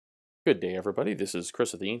Good day, everybody. This is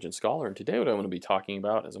Chris of the Ancient Scholar, and today what I'm going to be talking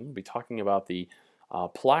about is I'm going to be talking about the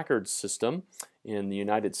placard system in the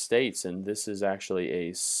United States, and this is actually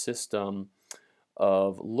a system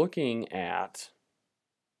of looking at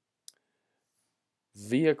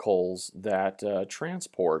vehicles that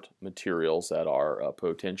transport materials that are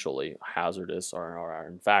potentially hazardous or are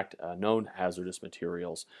in fact known hazardous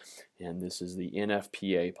materials. And this is the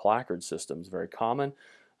NFPA placard system. It's very common.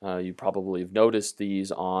 You probably have noticed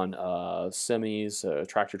these on semis,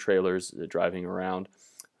 tractor trailers driving around,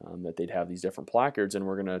 that they'd have these different placards, and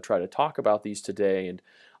we're going to try to talk about these today and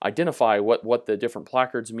identify what the different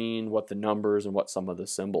placards mean, what the numbers, and what some of the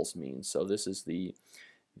symbols mean. So this is the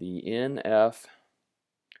NFPA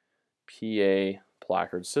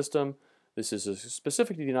placard system. This is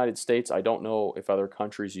specific to the United States. I don't know if other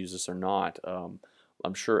countries use this or not.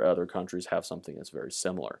 I'm sure other countries have something that's very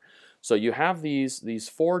similar. So you have these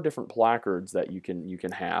four different placards that you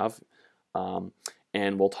can have,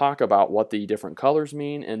 and we'll talk about what the different colors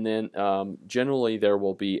mean, and then generally there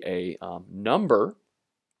will be a number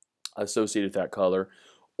associated with that color,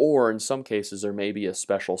 or in some cases there may be a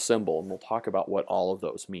special symbol, and we'll talk about what all of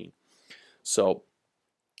those mean. So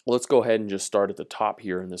let's go ahead and just start at the top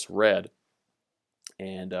here in this red,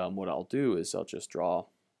 and what I'll do is I'll just draw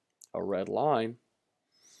a red line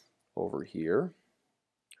over here,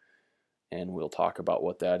 and we'll talk about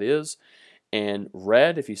what that is. And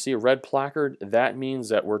red, if you see a red placard, that means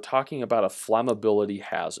that we're talking about a flammability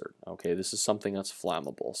hazard. Okay, this is something that's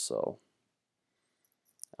flammable, so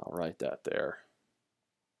I'll write that there.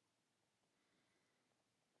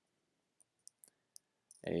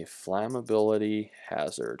 A flammability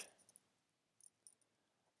hazard.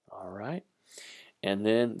 All right, and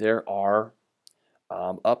then there are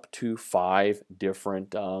up to 5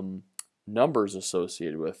 different numbers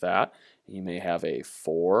associated with that. You may have a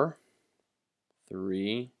 4,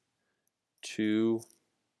 3, 2,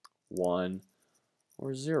 1,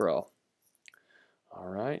 or 0. All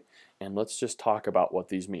right, and let's just talk about what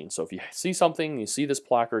these mean. So if you see something, you see this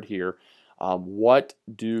placard here, what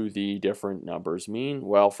do the different numbers mean?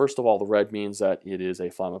 Well, first of all, the red means that it is a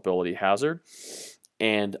flammability hazard.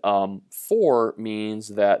 And 4 means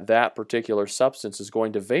that that particular substance is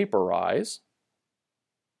going to vaporize.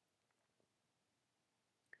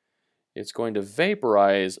 It's going to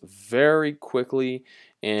vaporize very quickly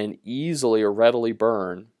and easily or readily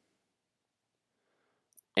burn.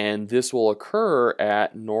 And this will occur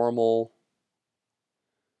at normal,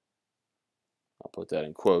 I'll put that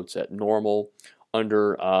in quotes, at normal,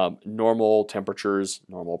 under normal temperatures,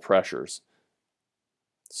 normal pressures.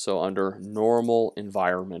 So under normal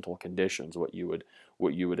environmental conditions, what you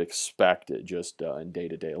would expect just in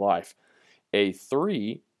day-to-day life. A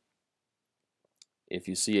 3, if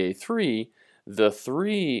you see a 3, the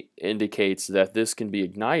 3 indicates that this can be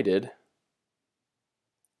ignited.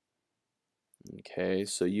 Okay,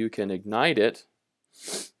 so you can ignite it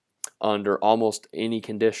under almost any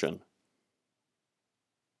condition.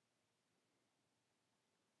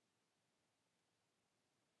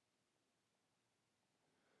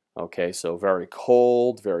 Okay, so very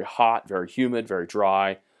cold, very hot, very humid, very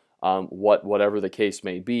dry, whatever the case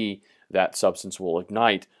may be, that substance will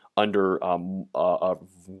ignite under a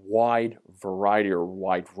wide variety or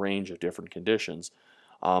wide range of different conditions.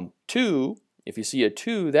 2, if you see a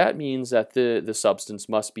 2, that means that the substance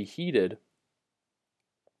must be heated.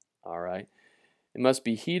 All right, it must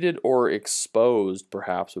be heated or exposed,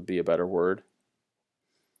 perhaps would be a better word.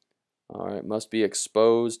 All right, it must be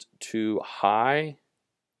exposed to high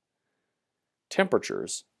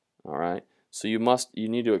temperatures. All right, so you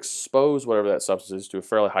need to expose whatever that substance is to a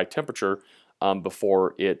fairly high temperature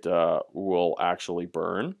before it will actually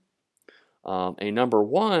burn. A number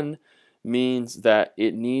 1 means that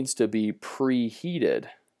it needs to be preheated.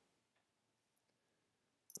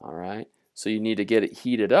 All right, so you need to get it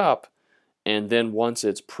heated up, and then once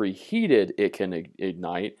it's preheated, it can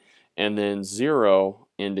ignite. And then 0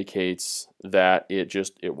 indicates that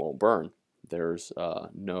it won't burn. There's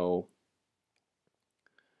no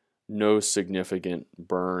significant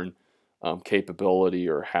burn capability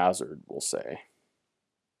or hazard, we'll say.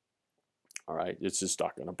 All right, it's just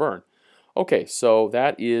not going to burn. Okay, so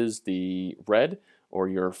that is the red, or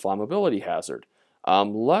your flammability hazard.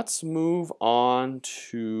 Let's move on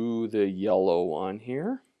to the yellow one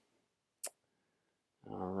here.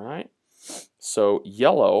 All right, so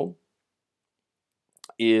yellow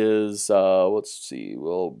is, let's see,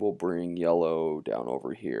 we'll bring yellow down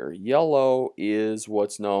over here. Yellow is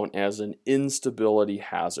what's known as an instability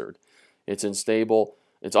hazard. It's unstable,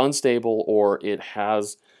 or it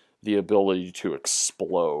has the ability to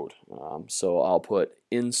explode. So I'll put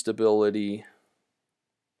instability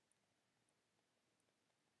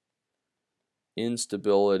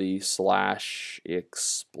instability slash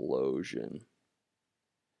explosion.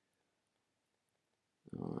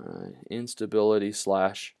 All right, instability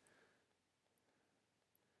slash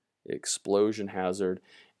explosion hazard.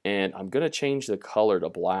 And I'm going to change the color to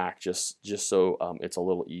black just so it's a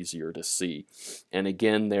little easier to see. And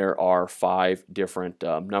again, there are 5 different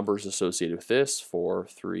numbers associated with this: 4,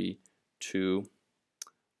 3, 2,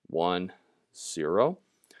 1, 0.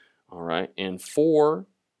 All right, and 4,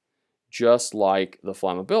 just like the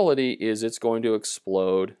flammability, is it's going to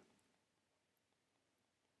explode.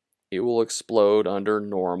 It will explode under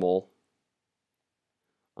normal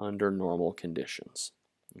conditions.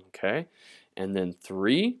 Okay, and then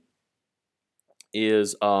 3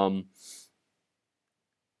 is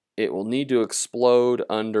it will need to explode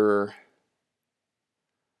under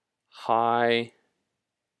high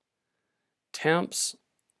temperatures,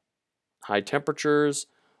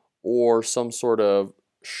 or some sort of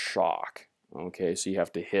shock. Okay, so you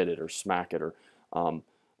have to hit it or smack it or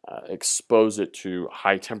expose it to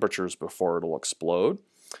high temperatures before it'll explode.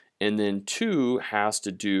 And then 2 has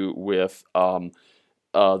to do with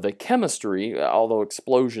the chemistry, although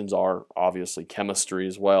explosions are obviously chemistry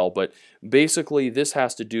as well, but basically this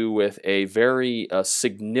has to do with a very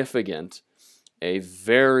significant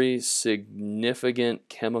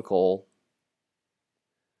chemical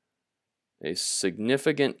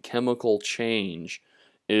change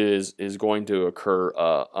is going to occur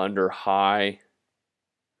under high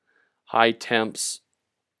temps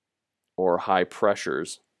or high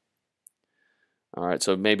pressures. All right,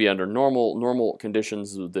 so maybe under normal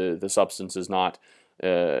conditions, the substance is not,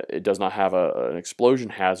 it does not have an explosion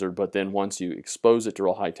hazard, but then once you expose it to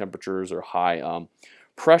real high temperatures or high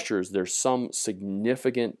pressures, there's some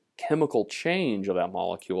significant chemical change of that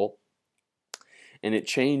molecule, and it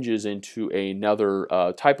changes into another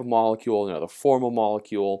type of molecule, another form of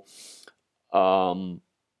molecule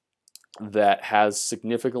that has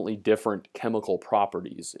significantly different chemical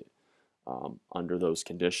properties under those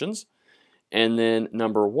conditions. And then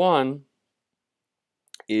number 1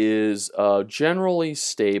 is generally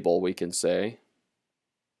stable, we can say.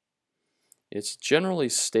 It's generally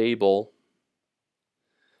stable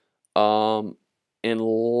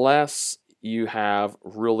unless you have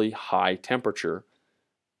really high temperature.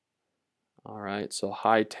 All right, so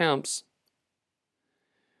high temps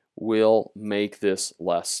will make this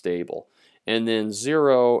less stable. And then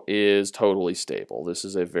 0 is totally stable. This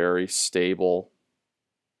is a very stable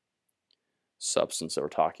substance that we're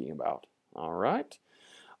talking about. All right,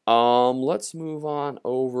 let's move on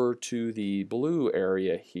over to the blue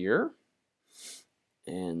area here,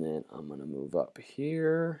 and then I'm going to move up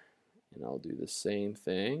here and I'll do the same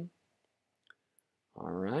thing.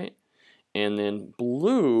 All right, and then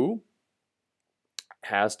blue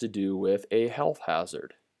has to do with a health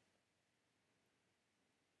hazard.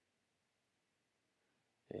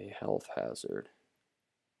 A health hazard.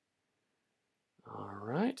 All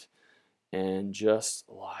right. And just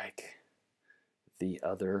like the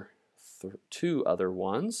other 2 other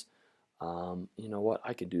ones, you know what?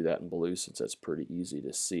 I could do that in blue since that's pretty easy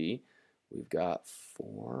to see. We've got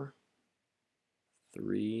 4,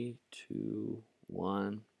 3, 2,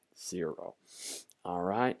 1, 0. All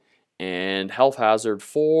right. And health hazard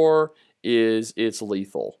 4 is it's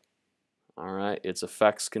lethal. All right. Its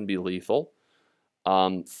effects can be lethal.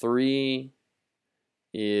 3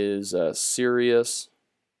 is serious.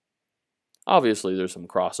 Obviously, there's some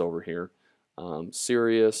crossover here.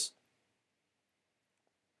 Serious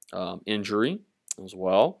injury as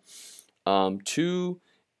well. 2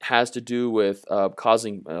 has to do with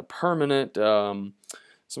causing permanent, some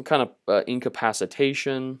kind of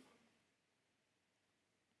incapacitation.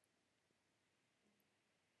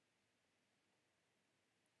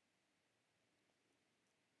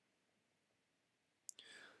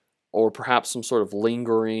 Or perhaps some sort of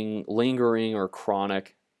lingering or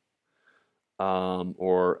chronic,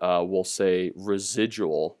 or we'll say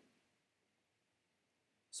residual,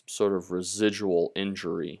 some sort of residual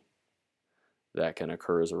injury that can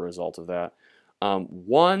occur as a result of that.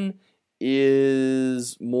 1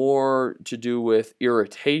 is more to do with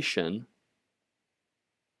irritation.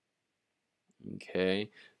 Okay,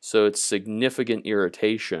 so it's significant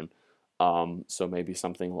irritation. So maybe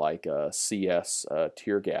something like CS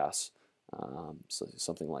tear gas, so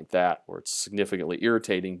something like that, where it's significantly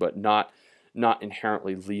irritating, but not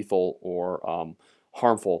inherently lethal or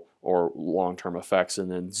harmful or long-term effects.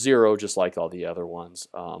 And then 0, just like all the other ones,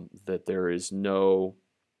 that there's no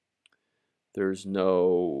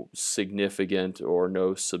significant or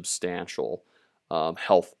no substantial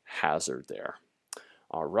health hazard there.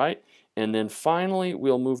 All right, And then finally,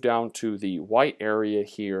 we'll move down to the white area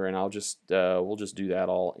here, and we'll just do that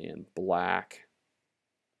all in black.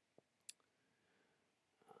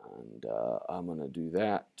 And I'm going to do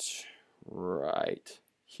that right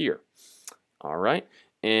here. All right.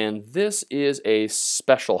 And this is a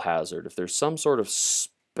special hazard. If there's some sort of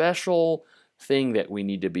special thing that we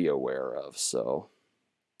need to be aware of. So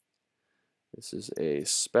this is a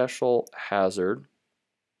special hazard.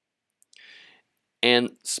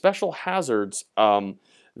 And special hazards,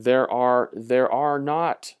 there are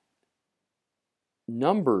not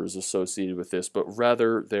numbers associated with this, but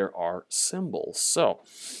rather there are symbols. So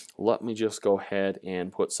let me just go ahead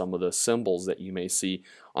and put some of the symbols that you may see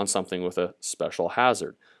on something with a special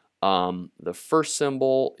hazard. The first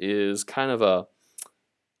symbol is kind of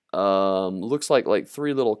a looks like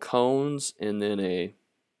three little cones and then a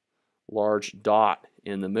large dot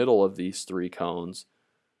in the middle of these three cones.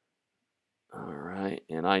 All right,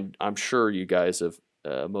 and I'm sure you guys have,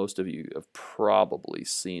 most of you have probably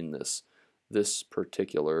seen this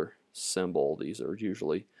particular symbol. These are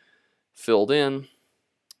usually filled in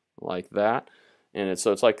like that, and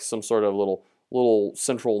so it's like some sort of little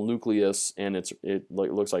central nucleus, and it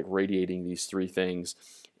looks like radiating these three things,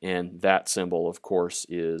 and that symbol, of course,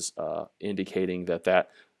 is indicating that that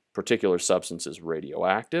particular substance is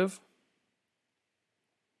radioactive.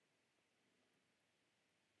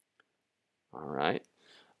 All right,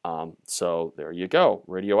 so there you go,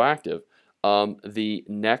 radioactive. The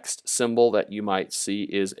next symbol that you might see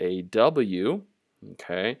is a W,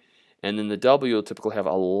 okay, and then the W will typically have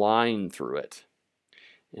a line through it.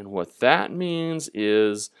 And what that means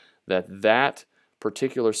is that that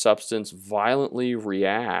particular substance violently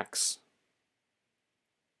reacts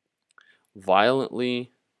with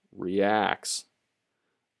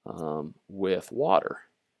water,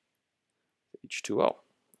 H2O.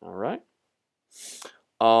 All right.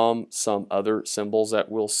 Some other symbols that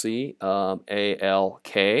we'll see,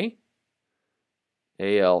 ALK.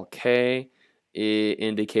 ALK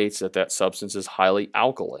indicates that that substance is highly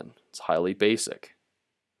alkaline. It's highly basic.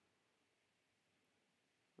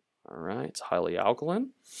 All right, it's highly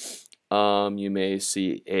alkaline. You may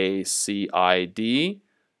see ACID.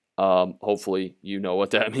 Hopefully you know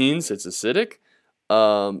what that means. It's acidic.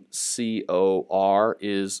 COR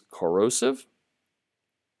is corrosive.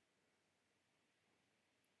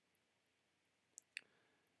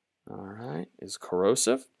 All right, is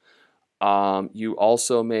corrosive. You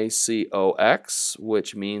also may see OX,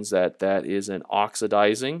 which means that that is an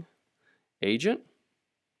oxidizing agent.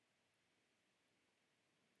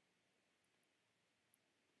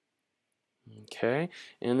 Okay,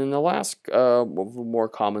 and then the last more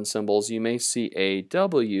common symbols, you may see a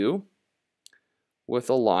W with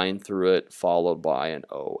a line through it followed by an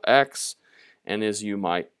OX, and as you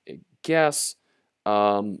might guess,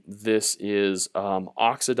 this is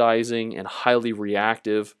oxidizing and highly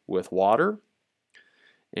reactive with water,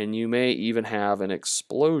 and you may even have an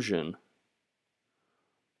explosion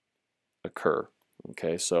occur.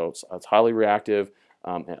 Okay, so it's highly reactive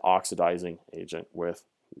and oxidizing agent with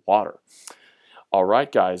water. All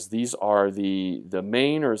right, guys, these are the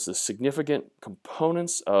main or the significant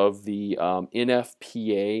components of the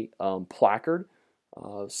NFPA placard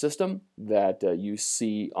system that you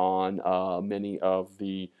see on many of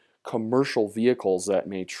the commercial vehicles that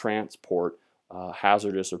may transport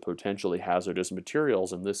hazardous or potentially hazardous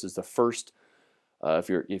materials. And this is the first, if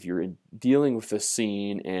you're dealing with the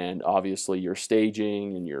scene, and obviously you're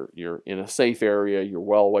staging and you're in a safe area, you're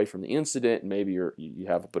well away from the incident, and maybe you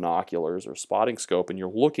have binoculars or spotting scope, and you're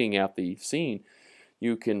looking at the scene,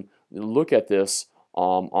 you can look at this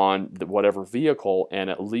on whatever vehicle, and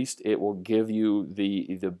at least it will give you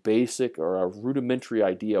the basic or a rudimentary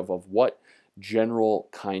idea of what general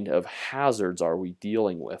kind of hazards are we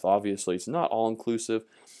dealing with. Obviously, it's not all inclusive,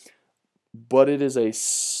 but it is a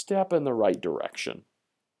step in the right direction.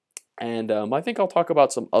 And I think I'll talk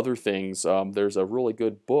about some other things. There's a really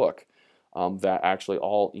good book that actually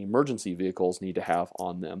all emergency vehicles need to have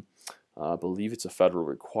on them. I believe it's a federal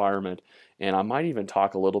requirement, and I might even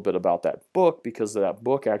talk a little bit about that book, because that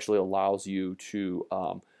book actually allows you to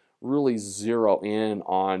really zero in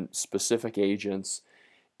on specific agents,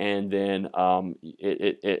 and then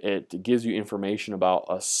it gives you information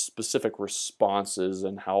about specific responses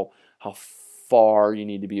and how far you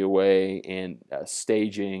need to be away, and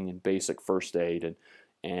staging and basic first aid,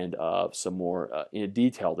 and some more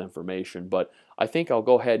detailed information. But I think I'll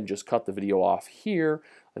go ahead and just cut the video off here.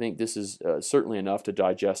 I think this is certainly enough to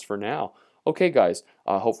digest for now. Okay, guys,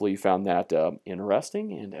 hopefully you found that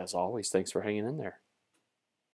interesting, and as always, thanks for hanging in there.